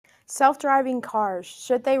Self-driving cars,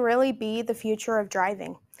 should they really be the future of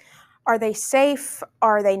driving? Are they safe?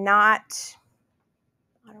 Are they not?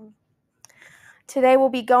 I don't know. Today we'll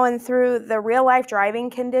be going through the real-life driving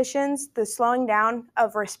conditions, the slowing down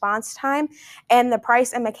of response time, and the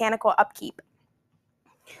price and mechanical upkeep.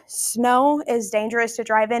 Snow is dangerous to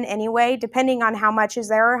drive in anyway, depending on how much is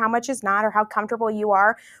there or how much is not, or how comfortable you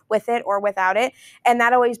are with it or without it. And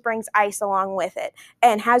that always brings ice along with it.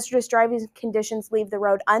 And hazardous driving conditions leave the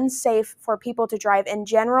road unsafe for people to drive in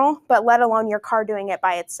general, but let alone your car doing it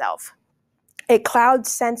by itself. It clouds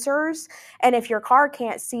sensors, and if your car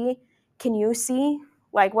can't see, can you see?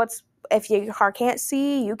 If your car can't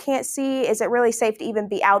see, you can't see, is it really safe to even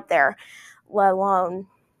be out there, let alone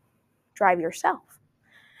drive yourself?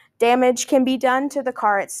 Damage can be done to the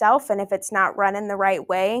car itself, and if it's not running the right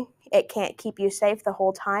way, it can't keep you safe the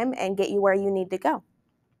whole time and get you where you need to go.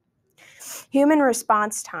 Human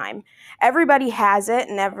response time. Everybody has it,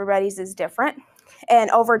 and everybody's is different.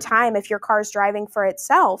 And over time, if your car's driving for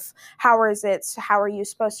itself, how are you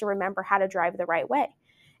supposed to remember how to drive the right way?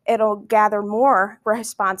 It'll gather more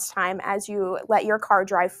response time as you let your car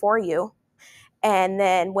drive for you. And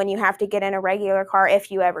then when you have to get in a regular car,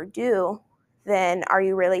 if you ever do, then are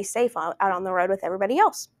you really safe out on the road with everybody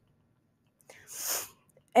else?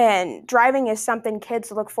 And driving is something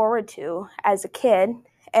kids look forward to as a kid.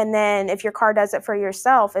 And then if your car does it for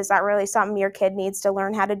yourself, is that really something your kid needs to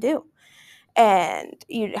learn how to do? And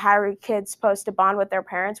how are kids supposed to bond with their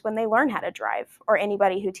parents when they learn how to drive, or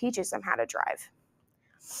anybody who teaches them how to drive?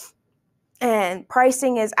 And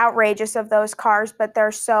pricing is outrageous of those cars, but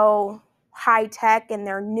they're so high tech and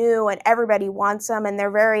they're new and everybody wants them and they're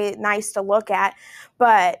very nice to look at.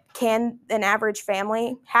 But can an average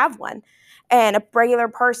family have one? And a regular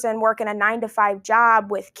person working a 9-to-5 job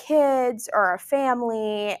with kids or a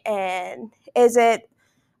family, and is it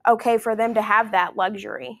okay for them to have that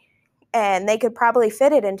luxury? And they could probably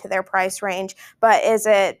fit it into their price range, but is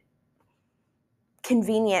it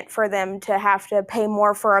convenient for them to have to pay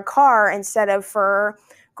more for a car instead of for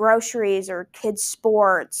groceries or kids'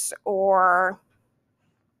 sports or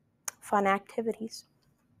fun activities?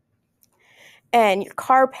 And your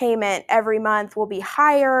car payment every month will be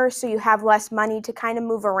higher, so you have less money to kind of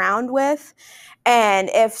move around with. And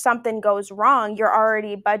if something goes wrong, you're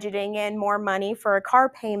already budgeting in more money for a car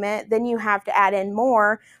payment, then you have to add in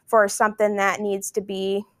more for something that needs to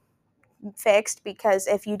be fixed, because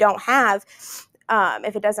if you don't have,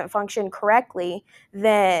 if it doesn't function correctly,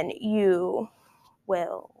 then you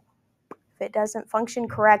will. If it doesn't function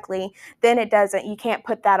correctly, then you can't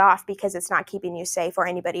put that off because it's not keeping you safe or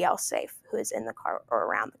anybody else safe who is in the car or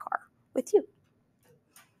around the car with you.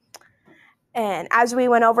 And as we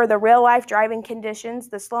went over the real life driving conditions,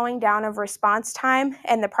 the slowing down of response time,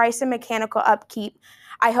 and the price and mechanical upkeep,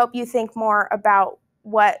 I hope you think more about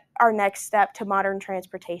what our next step to modern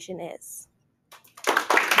transportation is.